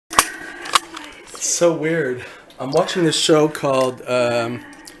So weird. I'm watching this show called Blood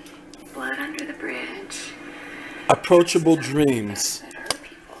Under the Bridge. Approachable Dreams.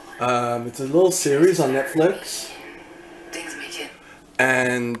 It's a little series on Netflix. Things make it.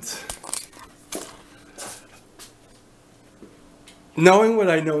 And knowing what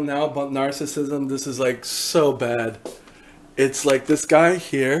I know now about narcissism, this is like so bad. It's like this guy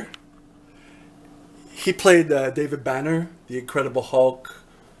here. He played David Banner, the Incredible Hulk,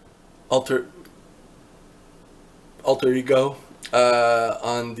 alter ego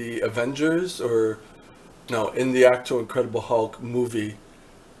on the Avengers, or no, in the actual Incredible Hulk movie,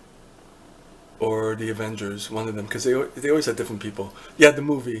 or the Avengers, one of them, because they always had different people. Yeah, the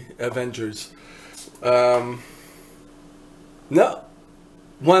movie Avengers. No,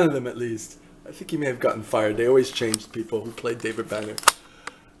 one of them at least. I think he may have gotten fired. They always changed people who played David Banner.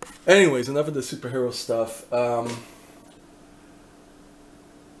 Anyways, enough of the superhero stuff.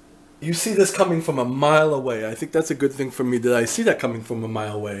 You see this coming from a mile away. I think that's a good thing for me, that I see that coming from a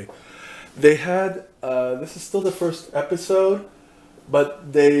mile away. They had, this is still the first episode,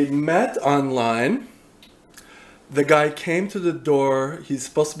 but they met online. The guy came to the door. He's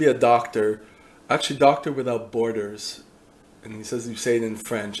supposed to be a doctor. Actually, Doctor Without Borders. And he says, you say it in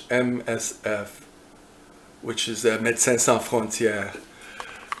French, MSF, which is Médecins Sans Frontières.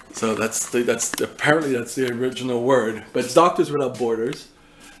 So apparently that's the original word. But it's Doctors Without Borders.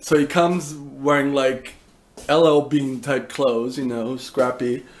 So he comes wearing like LL Bean type clothes, you know,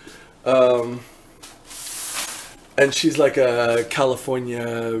 scrappy. And she's like a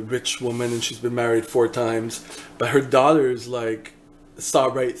California rich woman, and she's been married 4 times. But her daughters like saw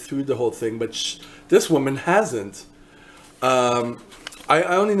right through the whole thing, but this woman hasn't. I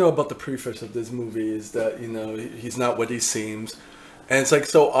only know about the preface of this movie, is that, you know, he's not what he seems. And it's like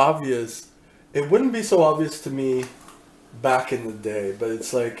so obvious. It wouldn't be so obvious to me back in the day, but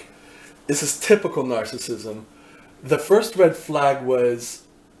it's like, this is typical narcissism. The first red flag was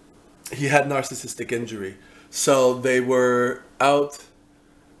he had narcissistic injury. So they were out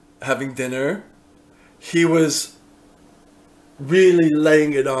having dinner. He was really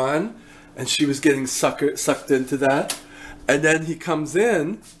laying it on, and she was getting sucked into that. And then he comes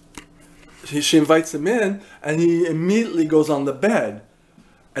in, she invites him in, and he immediately goes on the bed.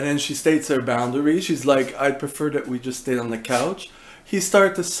 And then she states her boundary. She's like, I'd prefer that we just stayed on the couch. He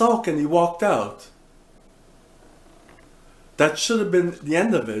started to sulk and he walked out. That should have been the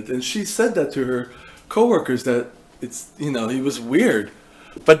end of it. And she said that to her coworkers, that it's, you know, he was weird.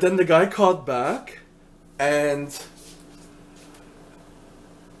 But then the guy called back and,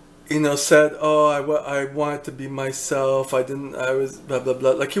 you know, said, oh, I wanted to be myself. I was blah, blah,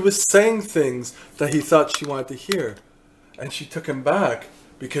 blah. Like, he was saying things that he thought she wanted to hear. And she took him back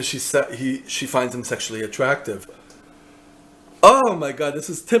because she finds him sexually attractive. Oh my God, this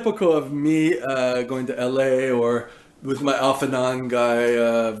is typical of me going to LA, or with my off and on guy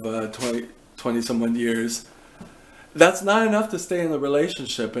of 20 some years. That's not enough to stay in a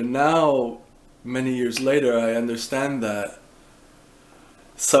relationship. And now, many years later, I understand that.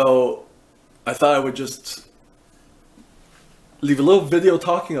 So I thought I would just leave a little video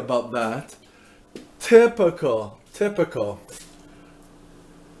talking about that. Typical.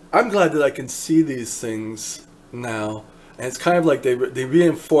 I'm glad that I can see these things now. And it's kind of like they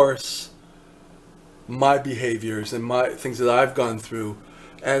reinforce my behaviors and my things that I've gone through.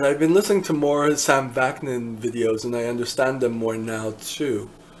 And I've been listening to more Sam Vaknin videos, and I understand them more now too.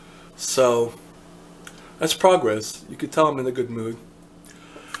 So that's progress. You could tell I'm in a good mood.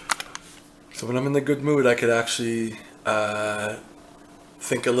 So when I'm in a good mood, I could actually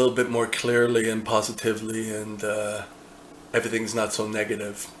think a little bit more clearly and positively, and everything's not so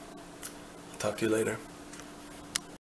negative. Talk to you later.